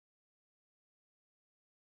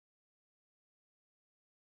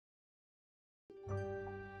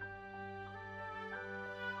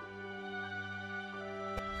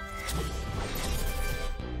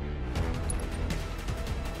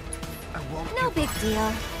No big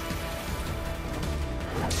deal.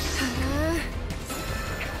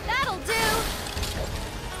 That'll do!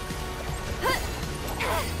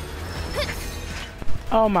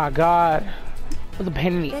 Oh my god. It was a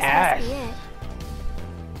pain in the ass. Must be it.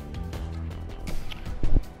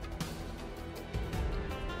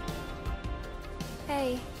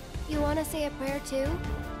 Hey, you want to say a prayer too?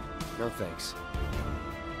 No thanks.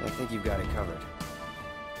 I think you've got it covered.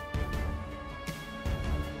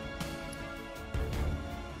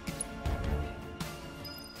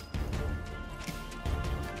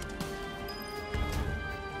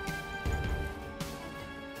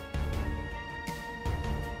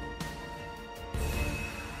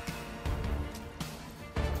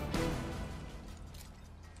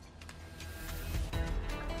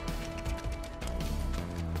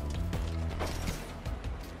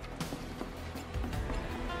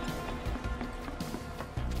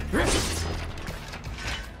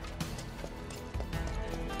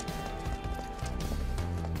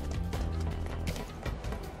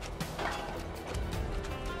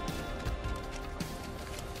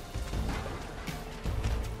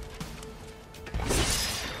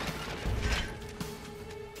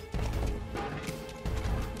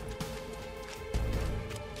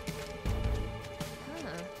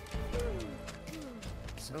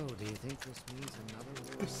 So, do you think this means another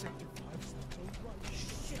war? Shit!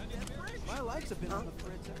 My lights have been on the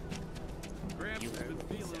fritz.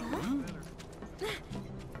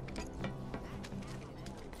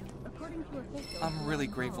 I'm really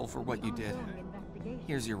grateful for what you did.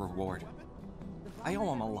 Here's your reward. I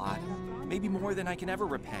owe him a lot, maybe more than I can ever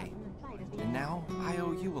repay. And now I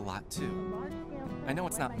owe you a lot too. I know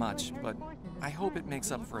it's not much, but I hope it makes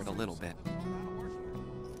up for it a little bit.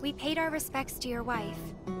 We paid our respects to your wife,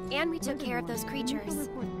 and we took care of those creatures.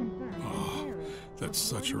 Oh, that's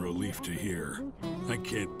such a relief to hear. I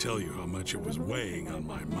can't tell you how much it was weighing on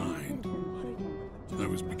my mind. I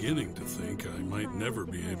was beginning to think I might never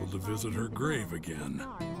be able to visit her grave again.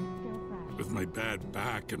 With my bad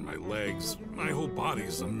back and my legs, my whole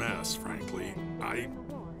body's a mess, frankly. I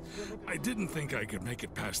didn't think I could make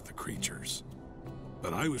it past the creatures.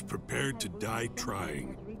 But I was prepared to die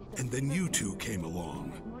trying, and then you two came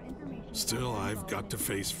along. Still, I've got to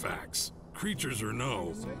face facts. Creatures or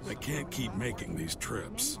no, I can't keep making these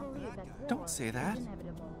trips. Don't say that.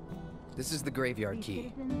 This is the graveyard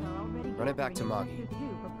key. Run it back to Moggy.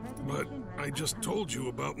 But I just told you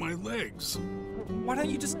about my legs. Why don't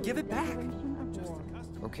you just give it back?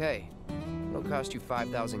 Okay. It'll cost you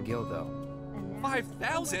 5,000 gil, though.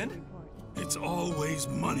 5,000? It's always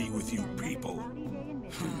money with you people.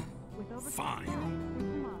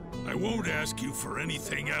 Fine. I won't ask you for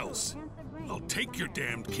anything else. I'll take your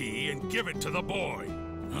damned key and give it to the boy.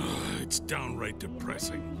 It's downright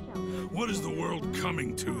depressing. What is the world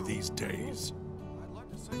coming to these days?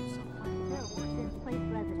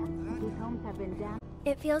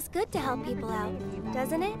 It feels good to help people out,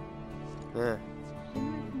 doesn't it?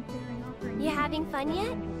 You having fun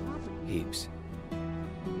yet? Heaps.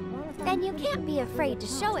 Then you can't be afraid to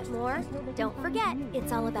show it more. Don't forget,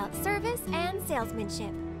 it's all about service and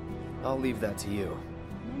salesmanship. I'll leave that to you.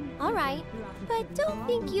 All right, but don't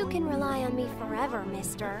think you can rely on me forever,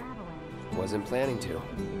 mister. Wasn't planning to.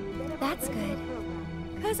 That's good.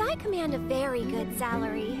 'Cause I command a very good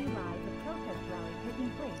salary.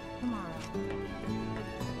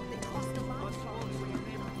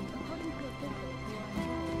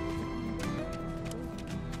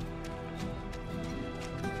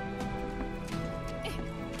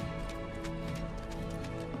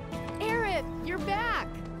 You're back!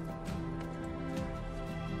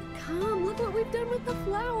 Come, look what we've done with the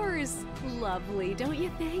flowers! Lovely, don't you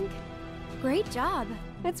think? Great job.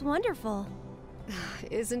 It's wonderful.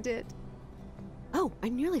 Isn't it? Oh, I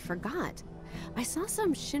nearly forgot. I saw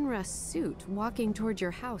some Shinra suit walking toward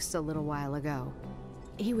your house a little while ago.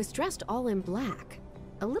 He was dressed all in black.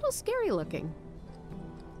 A little scary looking.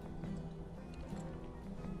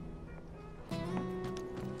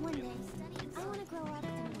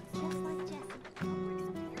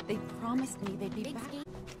 They promised me they'd be back.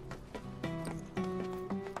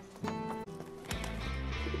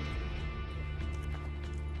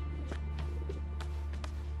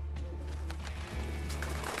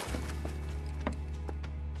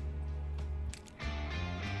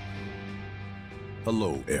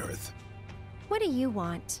 Hello, Aerith. What do you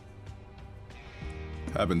want?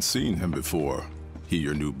 Haven't seen him before. He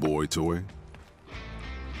your new boy toy?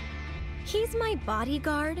 He's my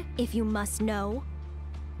bodyguard, if you must know.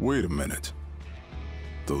 Wait a minute.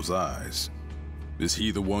 Those eyes. Is he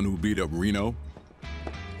the one who beat up Reno?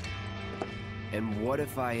 And what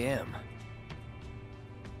if I am?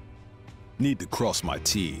 Need to cross my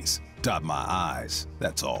T's, dot my I's,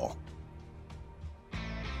 that's all.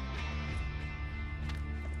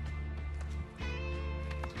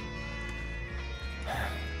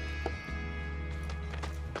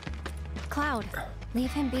 Cloud,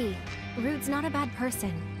 leave him be. Rude's not a bad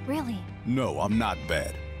person, really. No, I'm not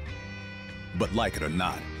bad. But like it or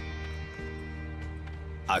not,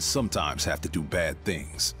 I sometimes have to do bad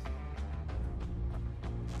things.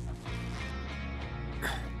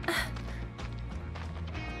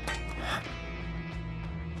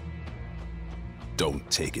 Don't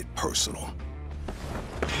take it personal.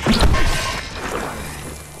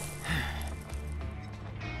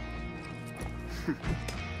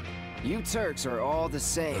 You Turks are all the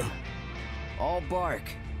same. All bark,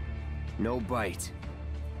 no bite.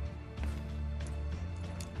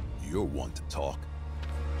 You're one to talk.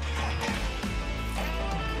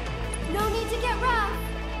 No need to get rough!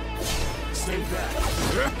 Stay back.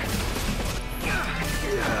 Can't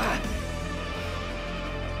you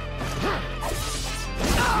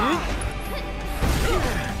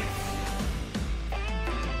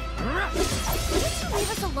leave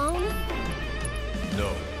us alone? No.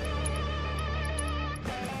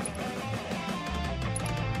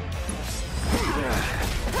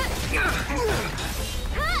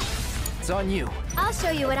 It's on you. I'll show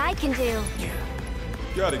you what I can do.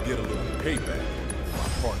 Gotta get a little payback. My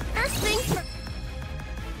partner. First things first.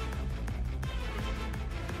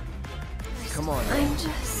 Come on. I'm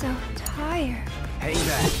just so tired. Hang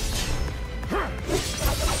back.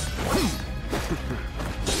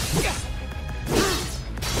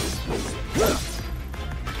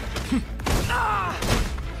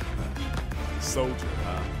 Soldier,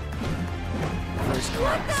 huh? First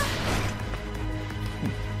class.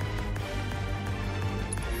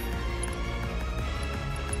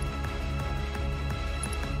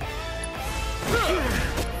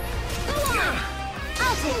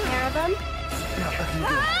 I'll take care of him.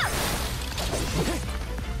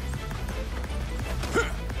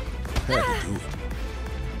 Had to do it.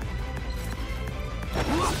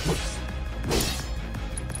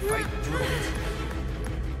 Fight through it.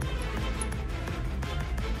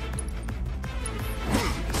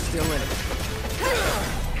 Still in it.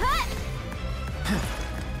 Cut!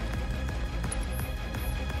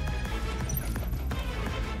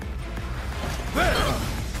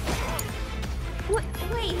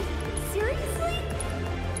 Wait, seriously?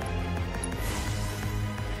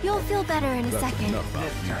 You'll feel better in a second. Enough out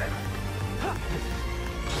of you.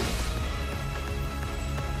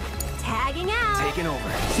 Tagging out. Taking over.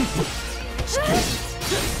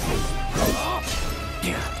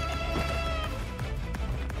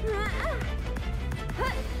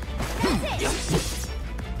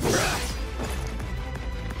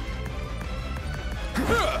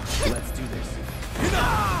 Let's do this.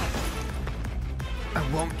 I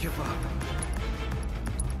won't give up.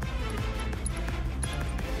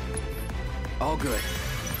 All good.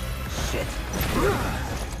 Shit.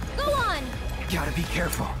 Go on. Gotta be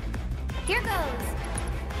careful. Here goes.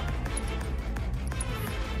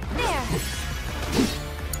 There.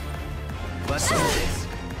 Let's do this.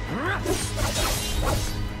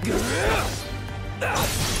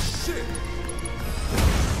 Shit!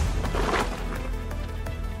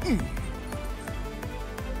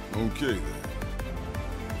 Okay then.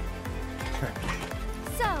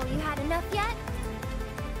 So, you had enough yet?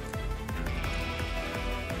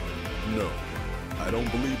 No, I don't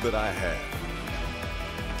believe that I have.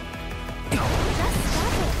 Just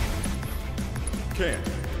stop it. Can't.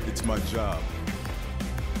 It's my job.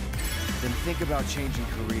 Then think about changing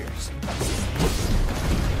careers.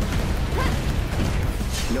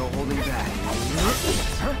 No holding back.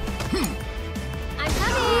 I'm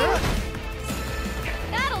coming.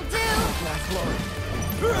 That'll do. Last load.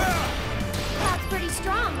 Cloud's pretty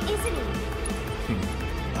strong, isn't he?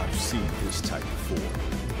 I've seen this type before.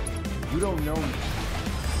 You don't know me.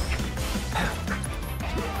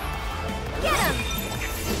 Get him!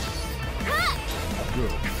 Cut!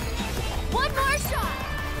 Good. One more shot!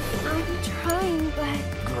 I'm trying, but...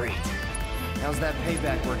 Great. How's that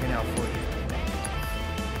payback working out for you?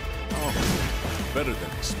 Oh, better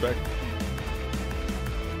than expected.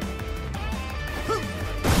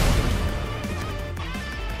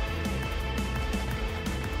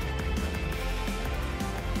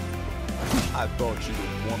 I thought you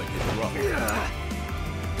didn't want to get rough.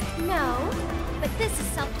 No, but this is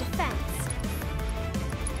self-defense.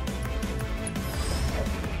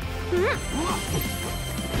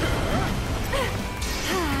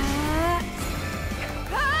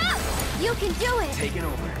 You can do it! Taking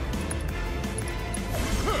over.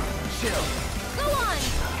 Chill. Go on!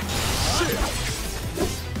 Shit!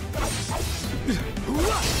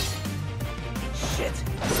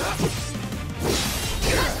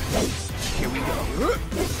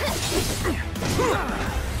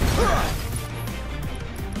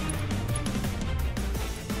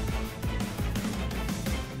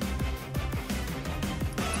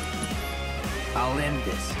 I'll end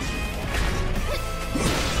this.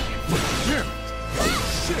 Damn it!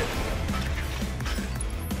 Shit!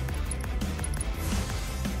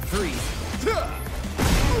 Freeze.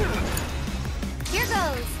 Here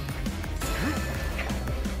goes.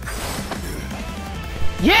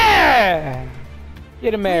 Yeah!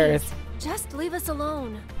 Get him, Maris. Just leave us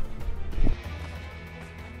alone.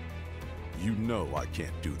 You know I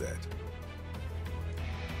can't do that.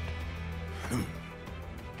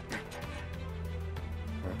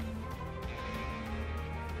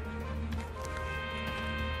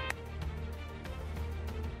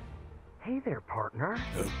 Hey there, partner.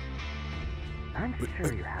 I'm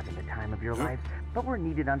sure you're having the time of your life, but we're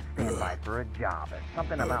needed on standby for a job. It's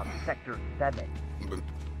something about Sector 7.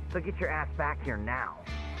 So get your ass back here now.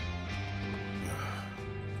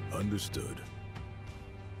 Understood.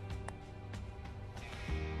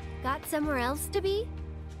 Got somewhere else to be?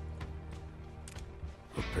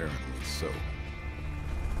 Apparently so.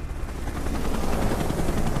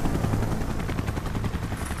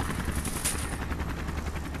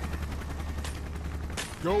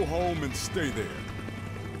 Go home and stay there.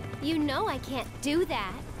 You know I can't do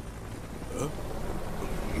that. Huh?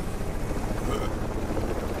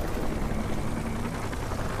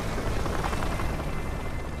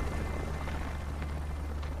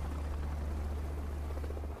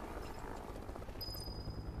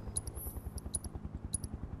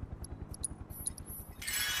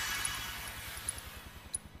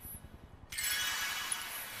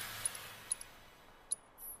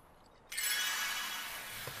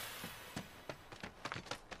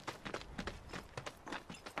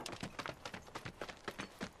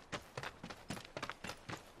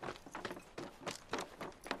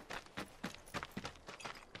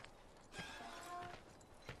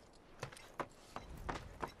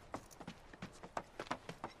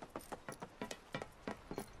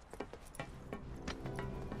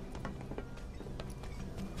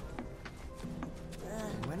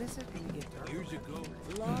 When is it gonna get dark? Years ago.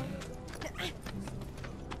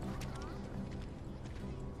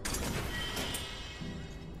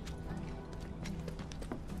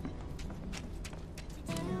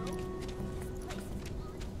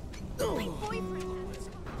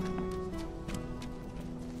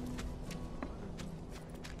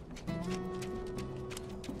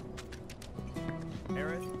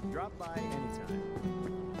 Aerith, drop by anytime.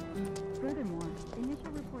 Furthermore,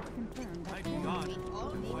 initial reports confirm that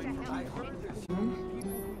I heard there's people who need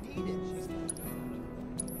it.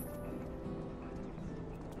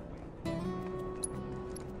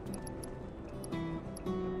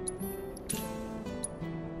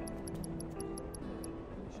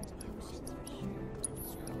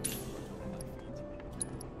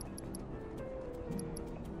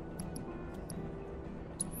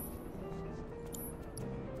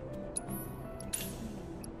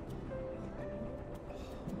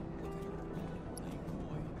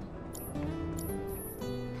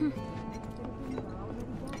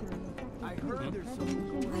 I heard there's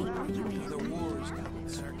something going around. The war is coming,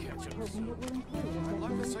 sir. Catch us. I'd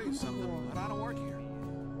love to say something, but I don't work here.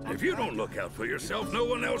 If you don't look out for yourself, no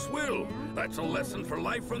one else will. That's a lesson for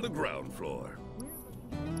life from the ground floor.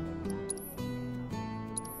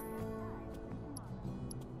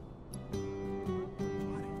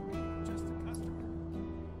 Just a customer.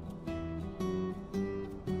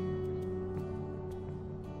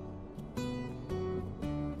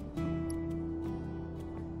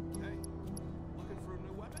 Hey, looking for a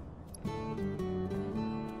new weapon?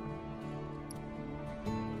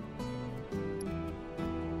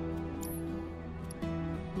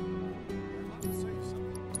 I'd love to say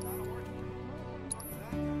something, but I don't work here.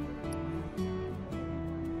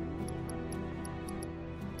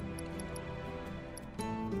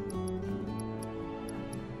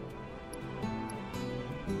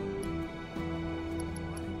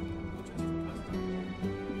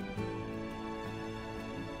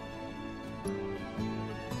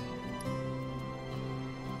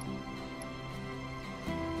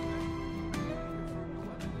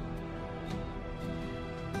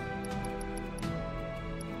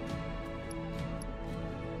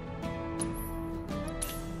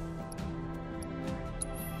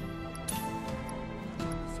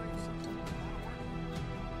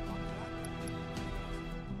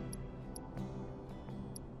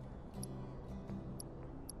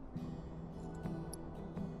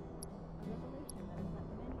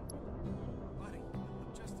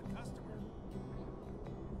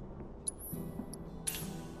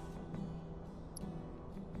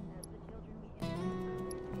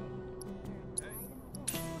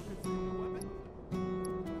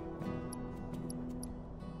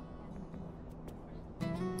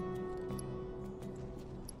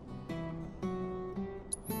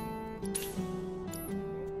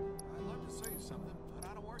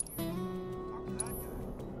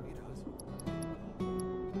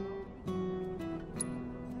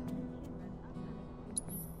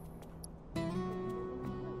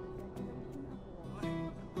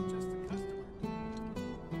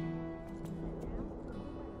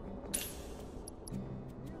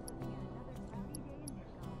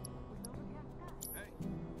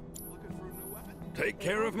 Take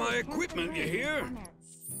care of my equipment, you hear?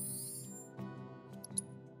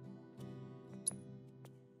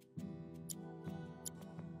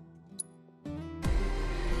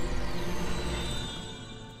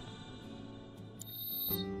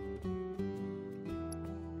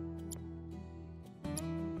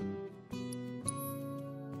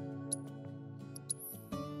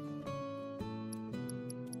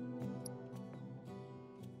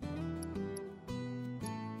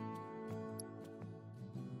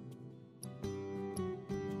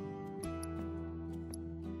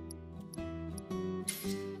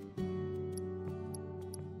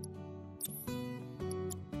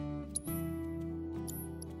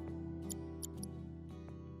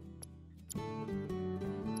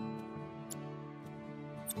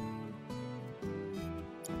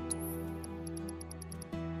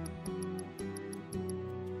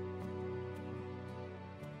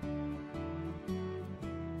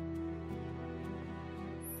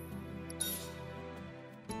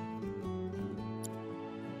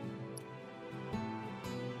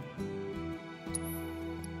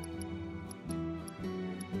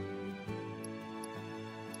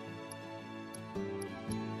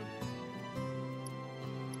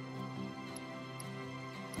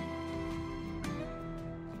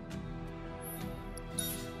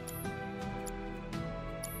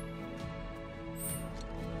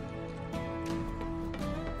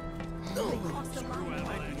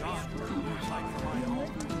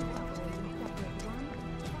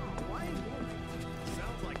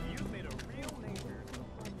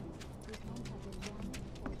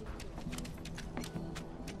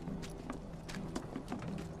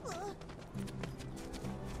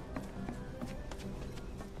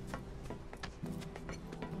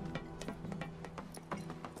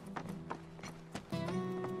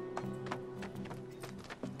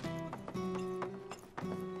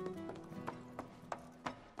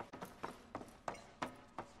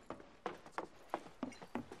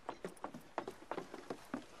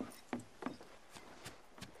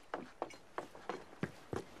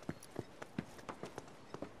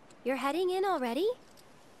 You're heading in already?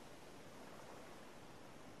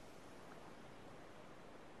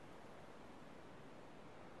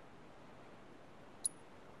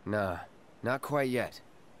 Nah, not quite yet.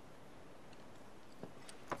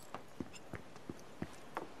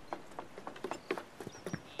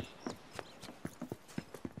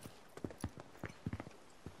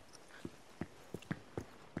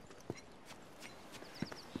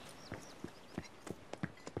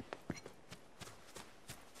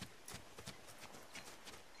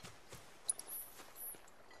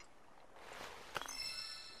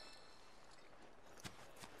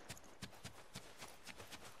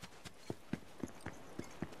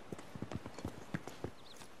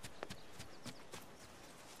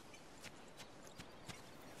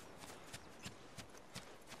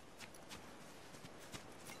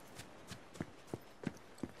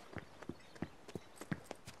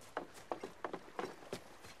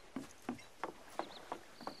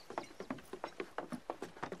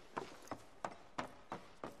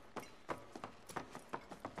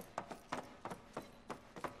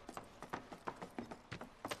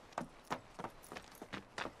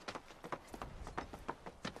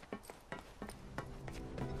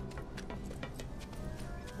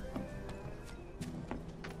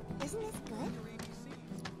 Isn't this good?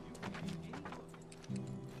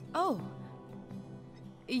 Oh.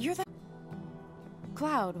 You're the...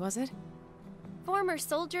 Cloud, was it? Former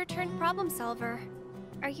soldier turned problem solver.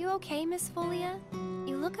 Are you okay, Miss Folia?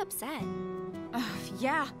 You look upset.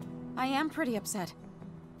 Yeah, I am pretty upset.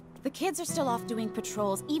 The kids are still off doing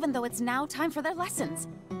patrols, even though it's now time for their lessons.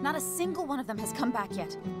 Not a single one of them has come back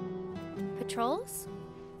yet. Patrols?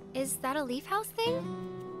 Is that a Leaf House thing?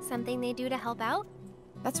 Something they do to help out?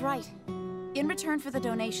 That's right. In return for the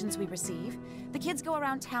donations we receive, the kids go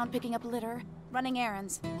around town picking up litter, running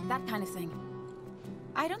errands, that kind of thing.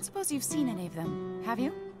 I don't suppose you've seen any of them, have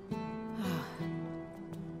you?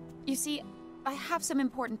 You see, I have some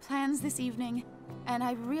important plans this evening, and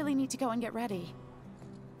I really need to go and get ready.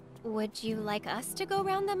 Would you like us to go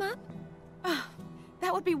round them up?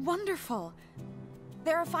 That would be wonderful.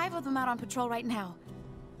 There are 5 of them out on patrol right now.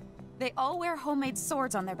 They all wear homemade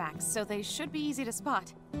swords on their backs, so they should be easy to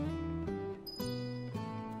spot.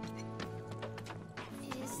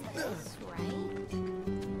 Is this right?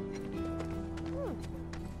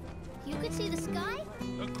 You could see the sky?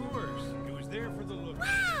 Of course. It was there for the look.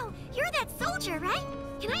 Wow! You're that soldier, right?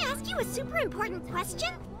 Can I ask you a super important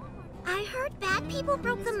question? I heard bad people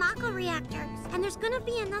broke the Mako reactor, and there's gonna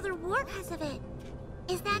be another war because of it.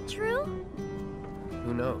 Is that true?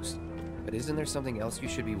 Who knows? But isn't there something else you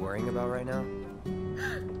should be worrying about right now?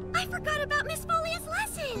 forgot about Miss Folia's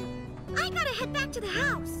lesson! I gotta head back to the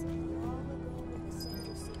house.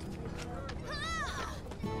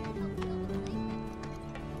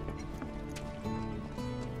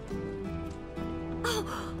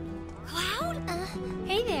 Oh, Cloud?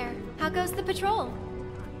 Hey there. How goes the patrol?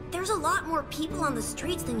 There's a lot more people on the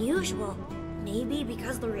streets than usual. Maybe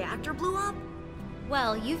because the reactor blew up?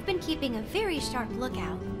 Well, you've been keeping a very sharp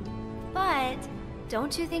lookout. But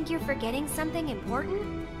don't you think you're forgetting something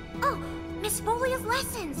important? Oh, Miss Folia's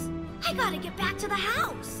lessons! I gotta get back to the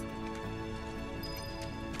house!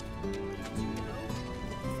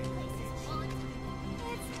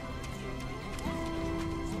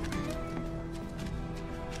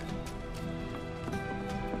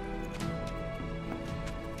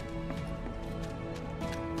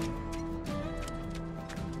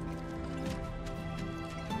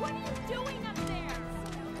 What are you doing up there?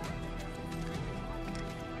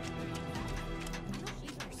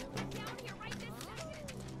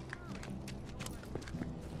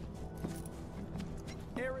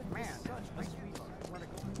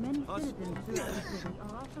 Many citizens throughout the city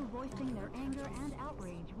are also voicing their anger and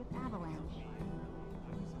outrage with Avalanche.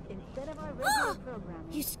 Instead of our regular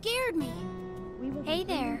programming, You scared me! Hey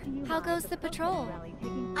there. How goes the patrol?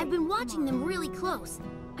 I've been watching them really close.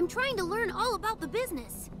 I'm trying to learn all about the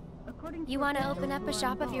business. You want to open up a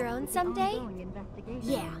shop of your own someday?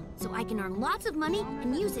 Yeah, so I can earn lots of money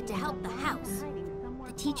and use it to help the house.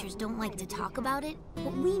 The teachers don't like to talk about it,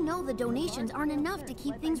 but we know the donations aren't enough to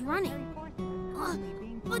keep things running.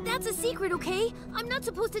 But that's a secret, okay? I'm not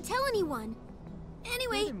supposed to tell anyone.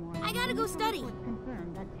 Anyway, I gotta go study.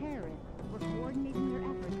 confirmed that terrorists were coordinating their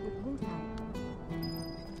efforts with Wu-Tai.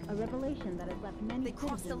 A revelation that has left many They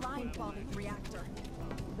crossed the citizens line, faceless. Father Reactor.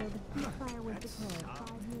 Though the ceasefire was declared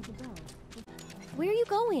 5 years ago, Where are you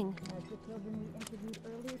going? as the children we interviewed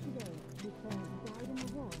earlier today declared died in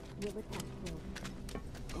the war will attack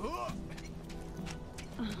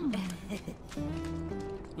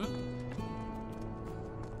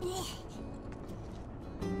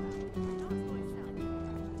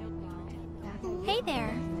Hey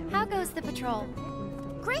there. How goes the patrol?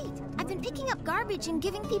 Great! I've been picking up garbage and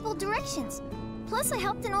giving people directions. Plus, I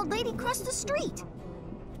helped an old lady cross the street.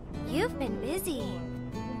 You've been busy.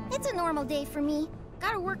 It's a normal day for me.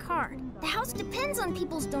 Gotta work hard. The house depends on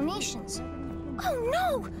people's donations. Oh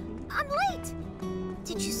no! I'm late!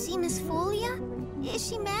 Did you see Miss Folia? Is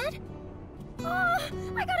she mad? Oh,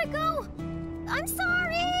 I gotta go! I'm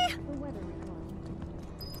sorry!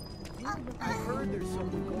 I heard there's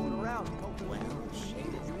something going around. Oh, well, shit.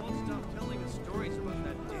 You won't stop telling us stories about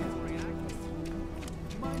that damn reactor.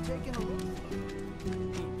 Do you mind taking a look?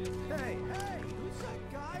 Hey, who's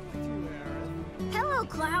that guy with you there? Hello,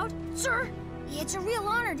 Cloud. Sir, it's a real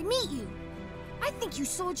honor to meet you. I think you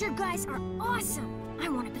soldier guys are awesome. I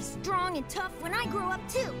want to be strong and tough when I grow up,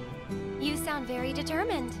 too. You sound very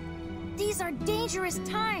determined. These are dangerous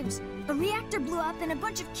times. A reactor blew up and a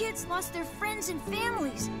bunch of kids lost their friends and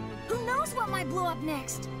families. Who knows what might blow up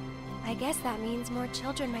next? I guess that means more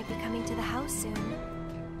children might be coming to the house soon.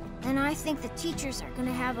 And I think the teachers are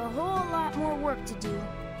gonna have a whole lot more work to do.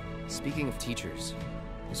 Speaking of teachers,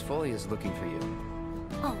 Miss Folia is looking for you.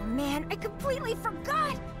 Oh man, I completely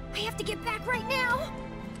forgot! I have to get back right now!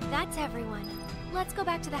 That's everyone. Let's go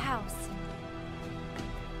back to the house.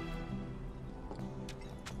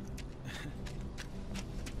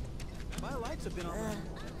 My lights have been on.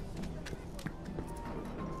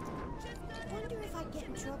 I wonder if I'd get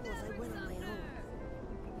in trouble if I went on my own.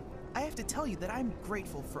 I have to tell you that I'm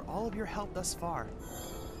grateful for all of your help thus far.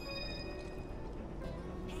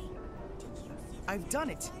 I've done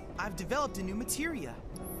it! I've developed a new materia.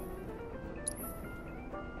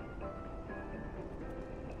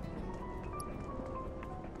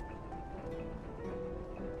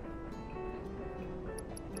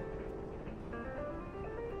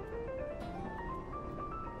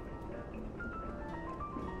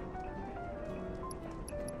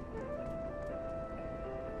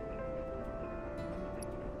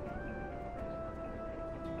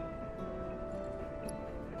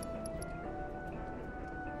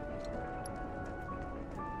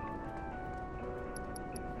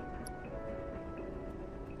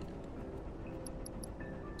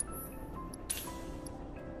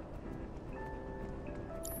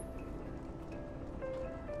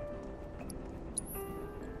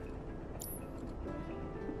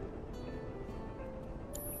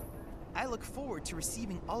 I look forward to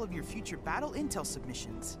receiving all of your future battle intel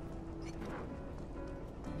submissions.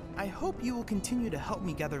 I hope you will continue to help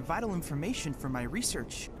me gather vital information for my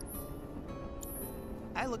research.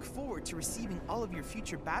 I look forward to receiving all of your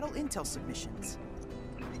future battle intel submissions.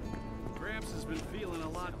 Gramps has been feeling a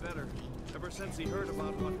lot better ever since he heard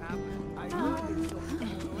about what happened. I heard there's something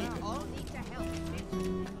going around. We all need to help.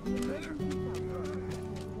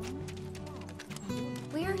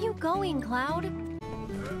 Where are you going, Cloud?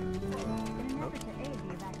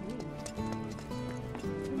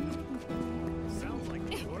 Sounds like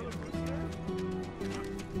the toilet was there.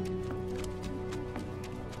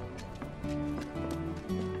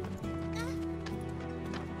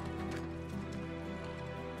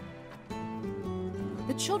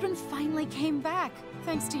 The children finally came back,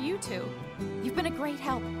 thanks to you two. You've been a great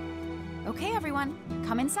help. Okay, everyone,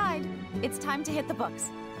 come inside. It's time to hit the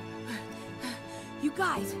books. You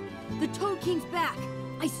guys, the Toad King's back.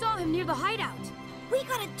 I saw him near the hideout. We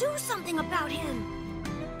gotta do something about him.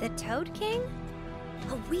 The Toad King?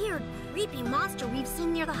 A weird, creepy monster we've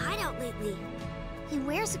seen near the hideout lately. He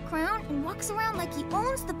wears a crown and walks around like he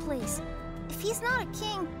owns the place. If he's not a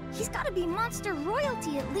king, he's gotta be monster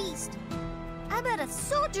royalty at least. I bet a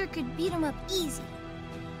soldier could beat him up easy.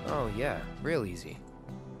 Oh yeah, real easy.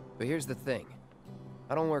 But here's the thing.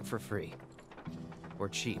 I don't work for free. Or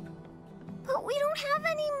cheap. But we don't have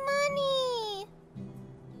any money.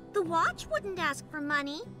 The Watch wouldn't ask for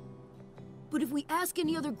money. But if we ask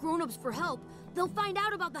any other grown-ups for help, they'll find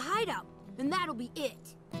out about the hideout, and that'll be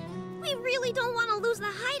it. We really don't want to lose the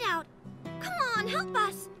hideout. Come on, help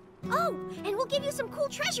us. Oh, and we'll give you some cool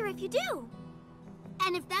treasure if you do.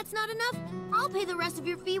 And if that's not enough, I'll pay the rest of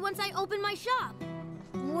your fee once I open my shop.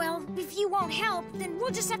 Well, if you won't help, then we'll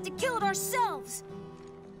just have to kill it ourselves.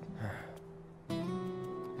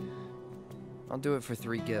 I'll do it for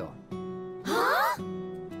 3 gil. Huh?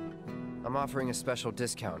 I'm offering a special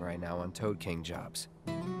discount right now on Toad King jobs.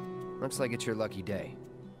 Looks like it's your lucky day.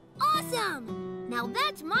 Awesome! Now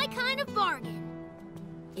that's my kind of bargain.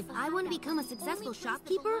 If I want to become a successful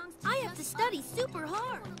shopkeeper, I have to study super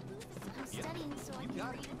hard. I'm studying so I can read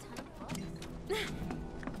a ton of books.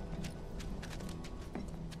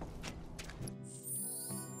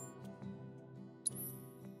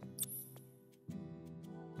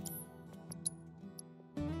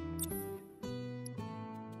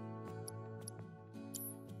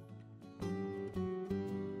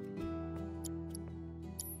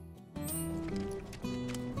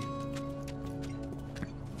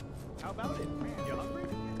 How about it? You hungry?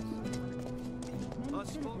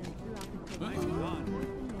 Us folks. Nice gun.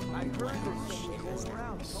 I heard there's something going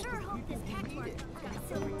around. Sure hope this catchwork got a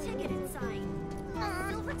silver ticket inside. A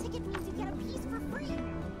silver ticket means you get a piece for free.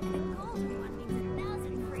 And a golden one means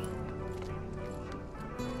 1,000 free.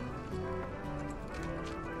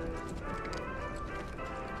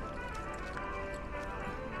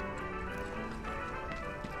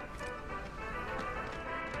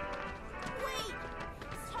 Wait!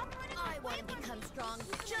 I want to become strong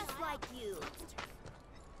just like you.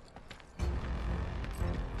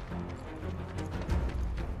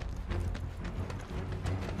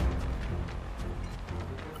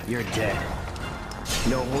 You're dead.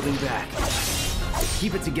 No holding back.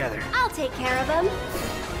 Keep it together. I'll take care of him.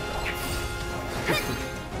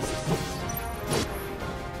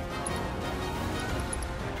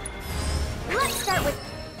 Let's start with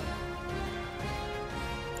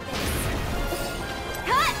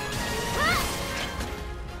cut! Cut!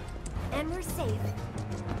 And we're safe.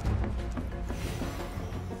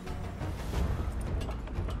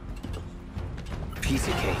 Piece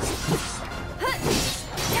of cake.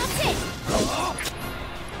 That's it!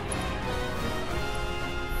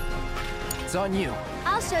 It's on you.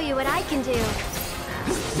 I'll show you what I can do.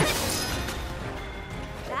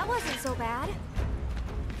 That wasn't so bad.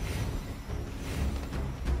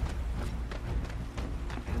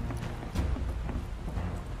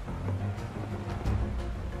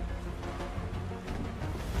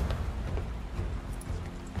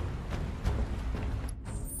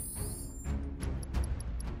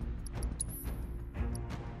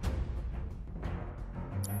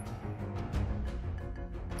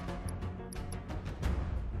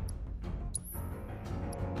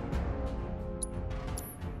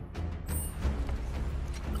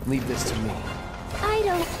 Leave this to me. I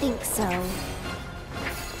don't think so.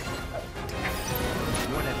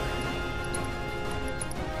 Whatever.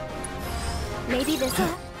 Maybe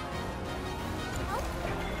this'll...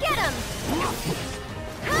 Get him!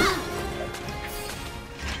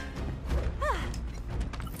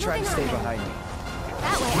 Try to stay behind me.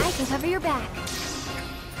 That way I can cover your back.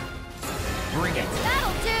 Bring it.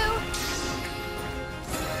 That'll do!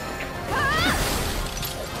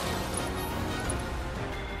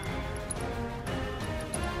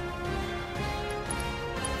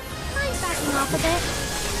 Mind backing off a bit?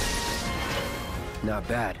 Not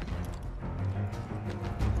bad.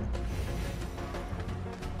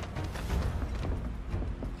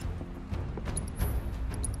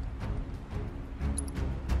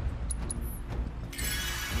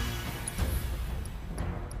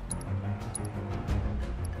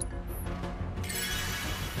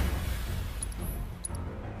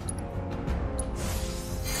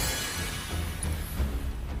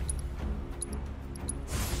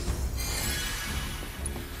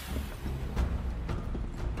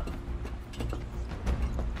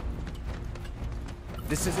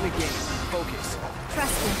 This isn't a game. Focus.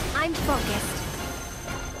 Trust me, I'm focused.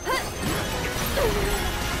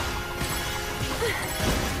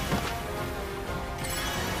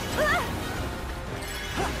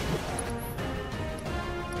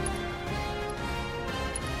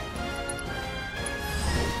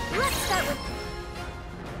 Let's start with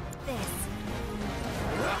this.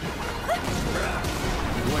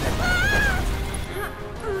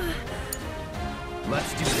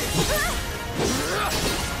 Let's do this.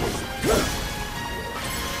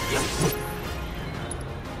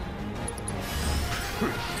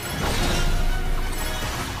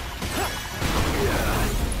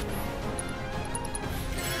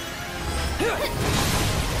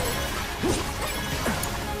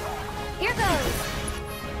 Here goes.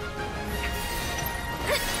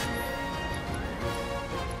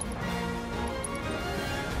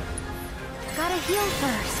 Gotta heal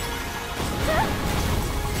first.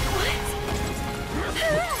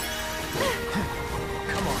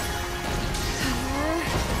 Come on.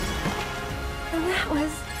 That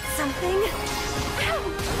was something.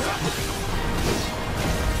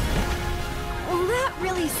 Well, that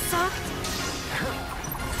really sucked.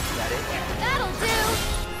 That it? That'll do.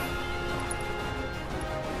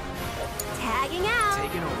 Tagging out.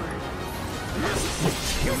 Taking over.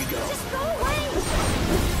 Here we go. Just go away.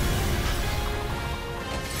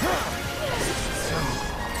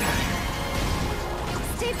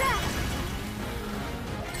 Stay back.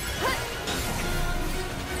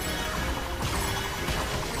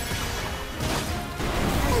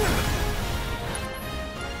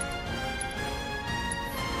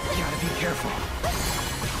 Gotta be careful.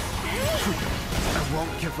 I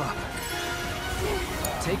won't give up.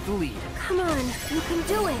 Take the lead. Come on, you can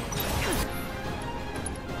do it.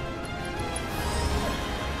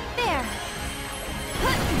 There.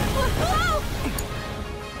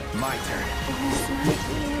 My turn.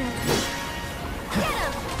 Get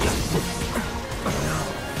him! Oh no.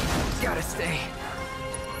 Gotta stay.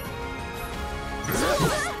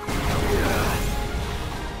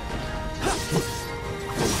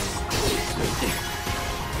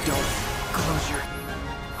 Don't close your...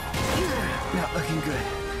 Not looking good.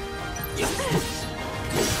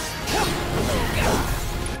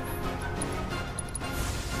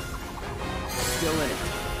 Still in it.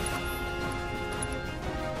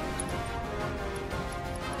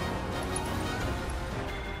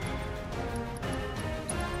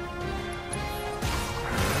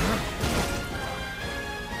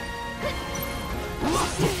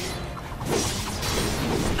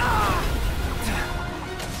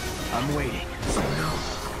 I'm waiting. Oh no.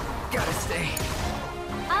 Gotta stay.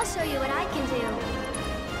 I'll show you what I can do.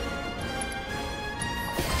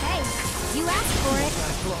 Hey, you asked for it.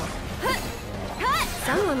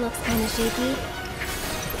 Someone looks kind of shaky.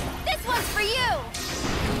 This one's for you!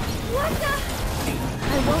 What the?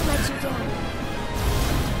 I won't let you down.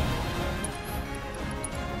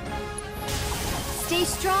 Stay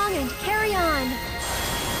strong and carry on.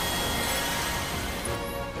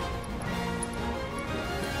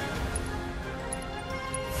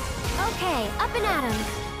 Okay, up and at 'em.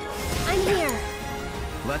 I'm here.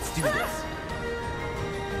 Let's do this.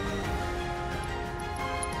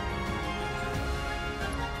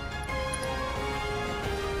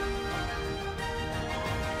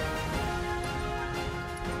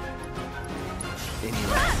 Any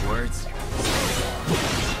last words?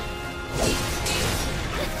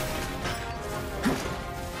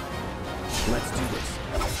 Let's do this.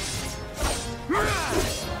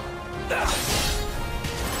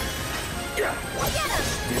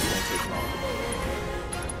 This won't take long.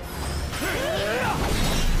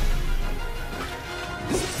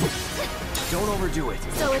 Don't overdo it.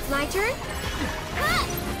 So it's my turn?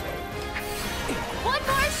 One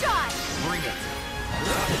more shot! Bring it.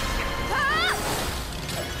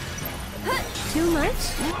 Too much?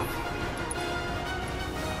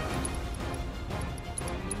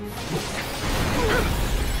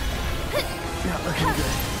 Not looking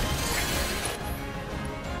good.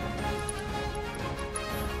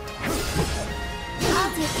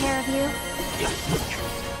 I'll take care of you.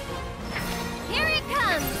 Here it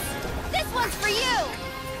comes! This one's for you!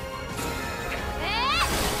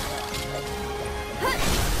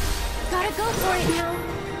 Gotta go for it now.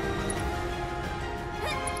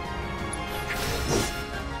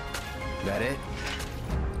 That it?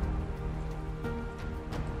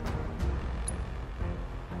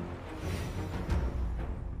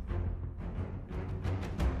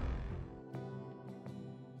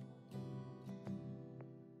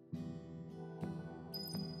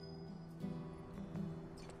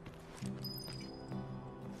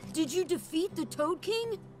 Did you defeat the Toad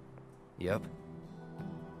King? Yep.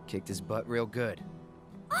 Kicked his butt real good.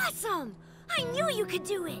 Awesome! I knew you could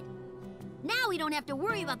do it! Now we don't have to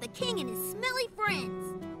worry about the king and his smelly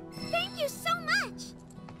friends. Thank you so much!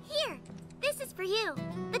 Here, this is for you.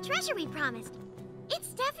 The treasure we promised. It's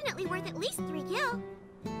definitely worth at least 3 gil.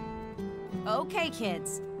 Okay,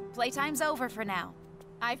 kids. Playtime's over for now.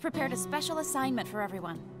 I've prepared a special assignment for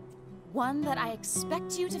everyone. One that I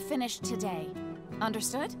expect you to finish today.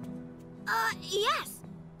 Understood? Yes.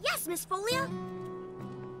 Yes, Miss Folia.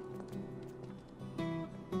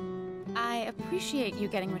 I appreciate you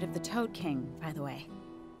getting rid of the Toad King, by the way.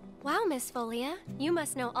 Wow, Miss Folia. You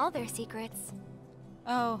must know all their secrets.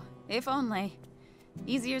 Oh, if only.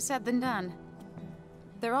 Easier said than done.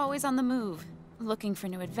 They're always on the move, looking for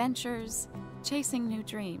new adventures, chasing new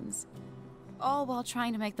dreams. All while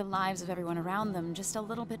trying to make the lives of everyone around them just a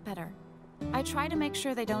little bit better. I try to make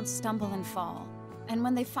sure they don't stumble and fall. And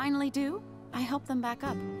when they finally do, I help them back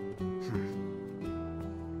up.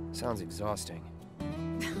 Sounds exhausting.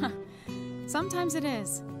 Sometimes it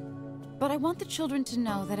is. But I want the children to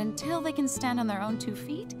know that until they can stand on their own 2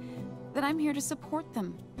 feet, that I'm here to support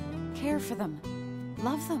them, care for them,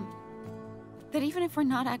 love them. That even if we're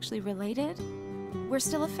not actually related, we're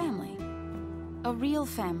still a family. A real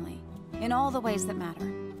family, in all the ways that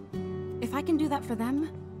matter. If I can do that for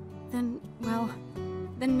them, then, well,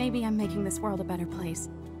 then maybe I'm making this world a better place.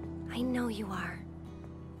 I know you are.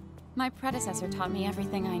 My predecessor taught me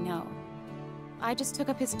everything I know. I just took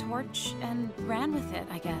up his torch and ran with it,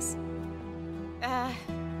 I guess.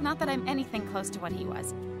 Not that I'm anything close to what he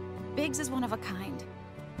was. Biggs is one of a kind.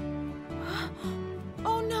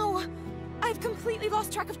 Oh no! I've completely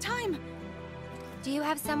lost track of time! Do you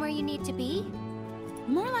have somewhere you need to be?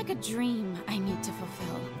 More like a dream I need to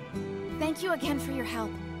fulfill. Thank you again for your help.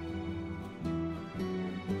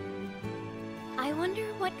 I wonder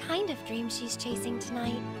what kind of dream she's chasing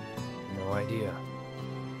tonight. No idea.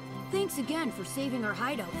 Thanks again for saving our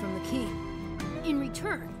hideout from the king. In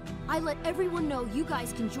return, I let everyone know you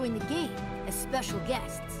guys can join the game as special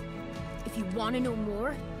guests. If you want to know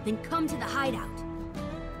more, then come to the hideout.